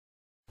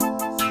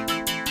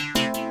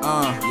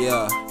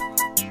Yeah.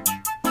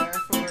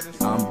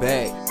 I'm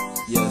back.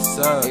 Yes,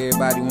 sir.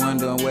 Everybody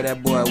wondering where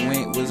that boy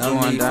went, what's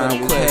going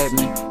down, what's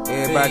happening.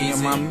 Everybody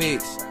in my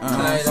mix. Know what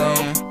I'm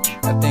saying?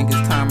 I think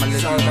it's time I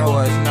let these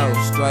boys know.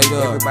 Straight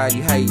up.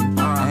 Everybody hating.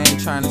 I ain't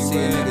trying to see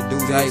a nigga do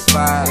this.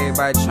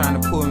 Everybody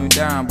trying to pull me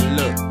down, but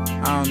look,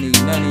 I don't need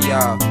none of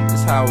y'all.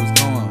 This how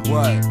it's going.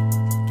 What?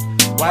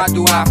 Why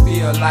do I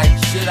feel like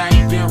shit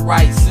ain't been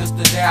right since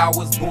the day I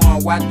was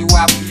born? Why do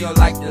I feel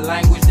like the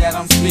language that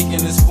I'm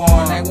speaking is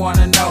foreign? They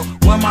wanna know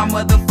when my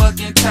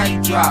motherfucking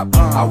tape drop.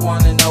 I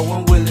wanna know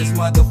when will this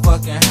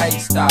motherfucking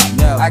hate stop.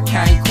 I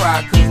can't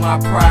cry cause my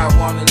pride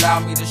won't allow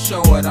me to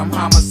show it. I'm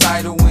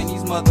homicidal when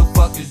these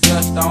motherfuckers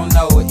just don't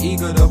know it.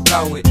 Eager to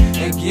blow it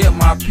and get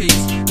my piece.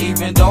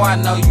 Even though I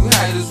know you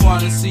haters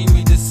wanna see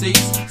me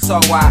deceased, so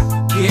I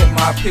get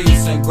my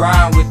piece and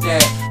grind with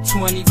that.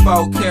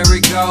 24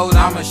 karat gold,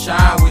 I'ma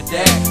shine with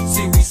that.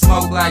 See, we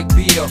smoke like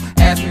Bill,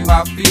 ask me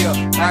how I feel.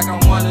 Like I'm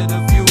one of the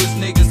fewest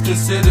niggas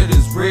considered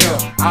as real.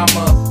 I'm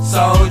a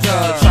soldier,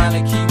 trying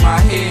to keep my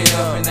head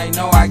up, and they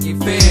know I get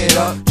fed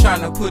up,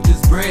 trying to put this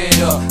bread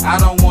up. I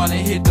don't wanna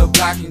hit the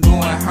block and go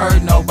and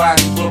hurt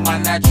nobody, but my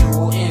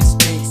natural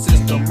instincts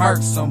is to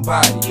murk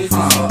somebody. This is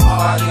for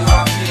all do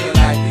I feel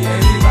like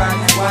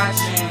everybody's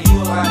watching.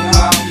 Why do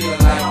I feel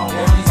like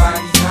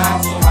everybody's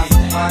watching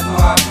me? Why do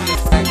I feel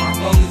like my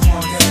focus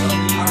wanna see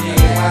me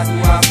dead? Why do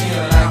I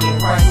feel like the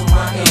price of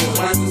my head?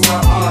 Why do I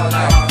feel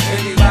like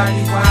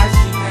everybody's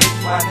watching me?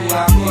 Why do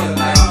I feel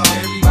like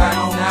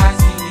everybody's not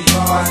seeing me?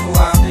 Why do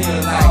I feel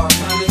like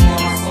niggas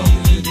wanna see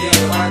me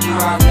dead? Why do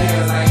I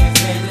feel like it's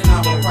taking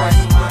up the price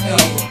of my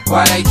head?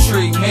 Why they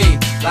treat me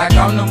like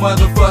I'm the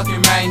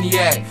motherfucking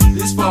maniac?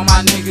 This for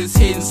my niggas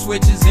hitting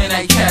switches in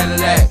a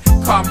Cadillac.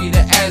 Call me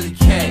the alley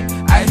cat,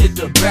 I hit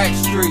the back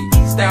street.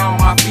 Stay on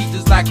my feet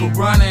just like a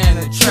runner in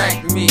a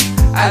track meet.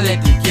 I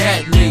let the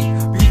gat leak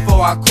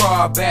before I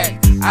crawl back.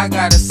 I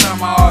got a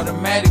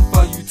semi-automatic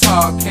for you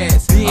tall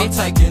cats. I'm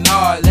taking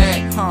all that,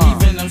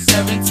 even them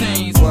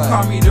 17s.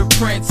 Call me the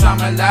prince, I'm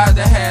allowed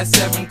to have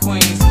 7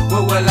 queens.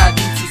 What will I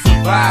do to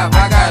survive?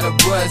 I gotta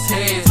bust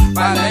heads,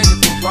 violated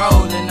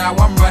parole, and now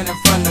I'm running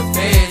from the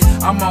feds.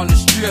 I'm on the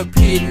strip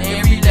hitting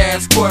every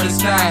last quarter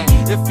stain.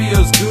 It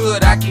feels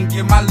good, I can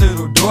give my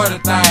little daughter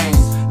things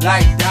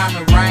like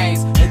diamond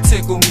rings and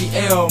tickle me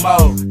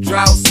Elmo.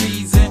 Drought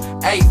season,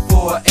 8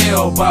 for an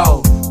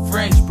elbow.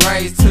 French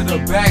braids to the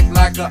back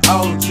like a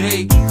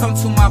OG. Come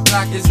to my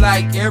block, it's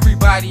like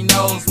everybody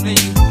knows me.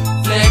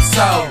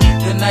 Flexo,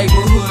 the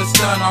neighborhood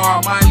stunner,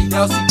 Armani,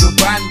 Dolce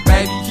Gabbana,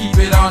 baby, keep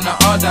it on the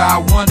under. I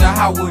wonder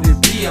how would it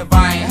be if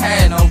I ain't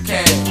had no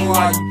cash. For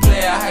all you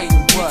player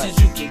hating bitches,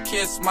 you can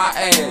kiss my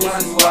ass. Why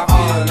do I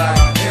feel like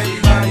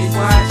everybody's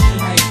watching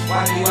me?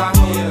 Why do I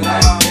feel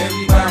like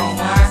everybody's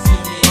not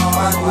seeing me?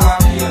 Why do I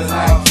feel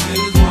like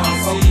niggas wanna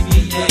see me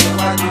dead?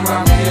 Why do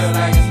I feel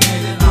like these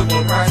niggas put the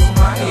price on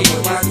my head?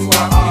 Why do I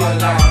feel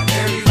like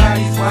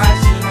everybody's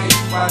watching me?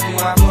 Why do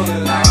I feel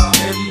like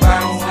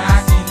everybody's not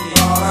seeing me?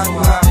 Why do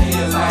I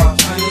feel like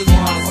niggas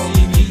wanna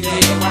see me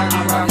dead? Why do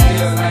I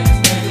feel like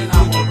these niggas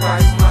put the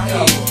price on my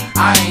head?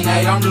 I ain't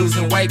late, I'm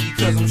losing weight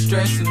because I'm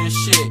stressing and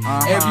shit.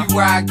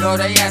 Everywhere I go,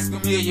 they ask a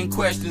million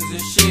questions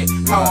and shit.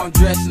 How I'm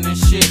dressing and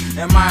shit,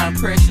 and my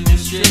impression and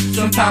shit.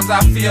 Sometimes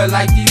I feel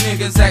like these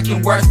niggas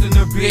acting worse than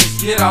a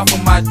bitch. Get off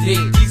of my dick,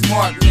 these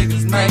mark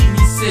niggas make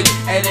me sick.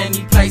 At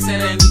any place,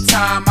 at any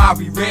time, I'll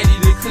be ready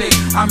to click.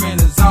 I'm in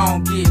the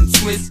zone, getting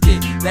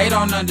twisted. They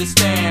don't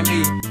understand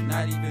me.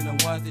 Not even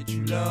the ones that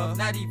you love,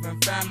 not even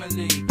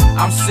family.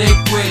 I'm sick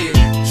with it,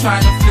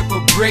 trying to flip a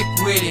brick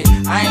with it.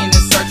 I ain't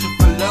in searching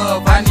for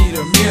love, I need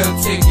a meal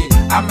ticket.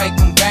 I make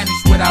them vanish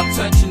without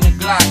touching the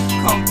Glock.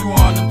 Come through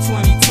on them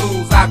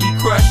 22s, I be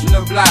crushing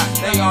the block.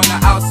 They on the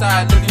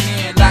outside looking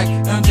in like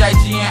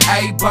MJG and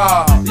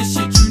A-Ball. This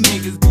shit you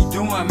niggas be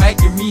doing,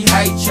 making me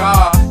hate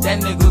y'all.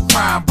 That nigga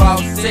crime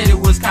boss said it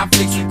was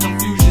conflicts and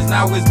confusions.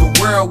 Now is the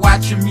world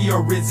watching me,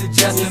 or is it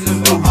just an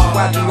illusion?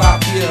 Why do I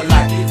feel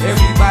like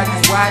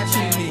everybody's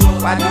watching me?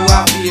 Why do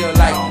I feel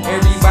like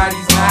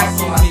everybody's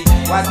knocking me?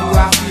 Why do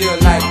I feel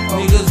like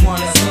niggas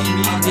wanna see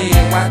me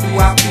dead? Why do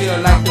I feel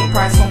like the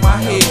price on my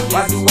head?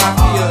 Why do I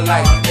feel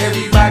like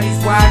everybody's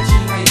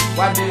watching me?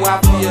 Why do I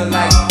feel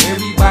like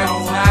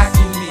everybody's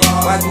knocking me?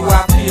 Why do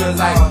I feel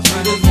like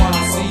niggas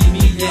wanna see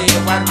me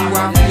dead? Why do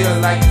I feel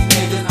like these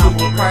niggas put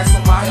the price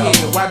on my head?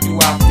 Why do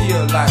I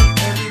feel like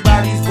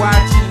everybody's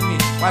watching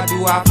me? Why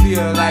do I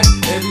feel like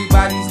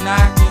everybody's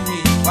knocking me?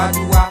 Why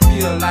do I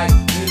feel like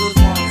niggas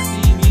wanna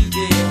see me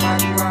dead? Why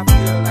do I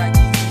feel like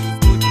these niggas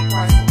put the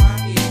price on my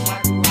head? Why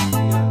do I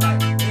feel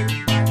like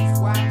everybody's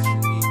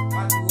watching me?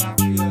 Why do I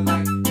feel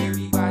like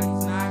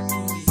everybody's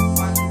knocking me?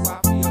 Why do I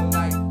feel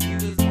like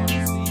niggas wanna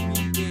see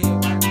me dead?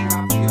 Why do I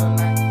feel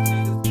like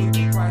niggas put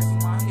the price on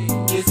my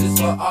head? This is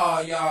for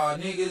all y'all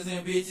niggas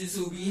and bitches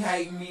who be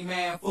hating me,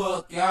 man.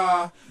 Fuck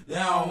y'all. They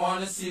don't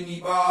wanna see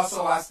me ball,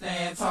 so I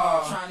stand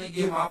tall, trying to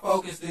get my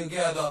focus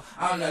together.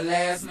 I'm the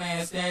last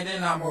man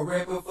standing, I'm a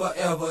rapper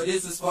forever.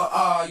 This is for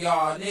all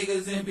y'all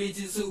niggas and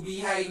bitches who be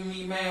hating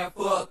me, man,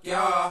 fuck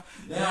y'all.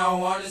 They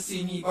don't wanna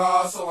see me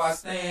ball, so I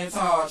stand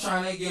tall,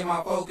 trying to get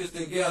my focus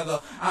together.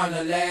 I'm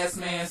the last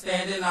man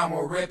standing, I'm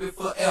a rapper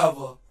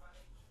forever.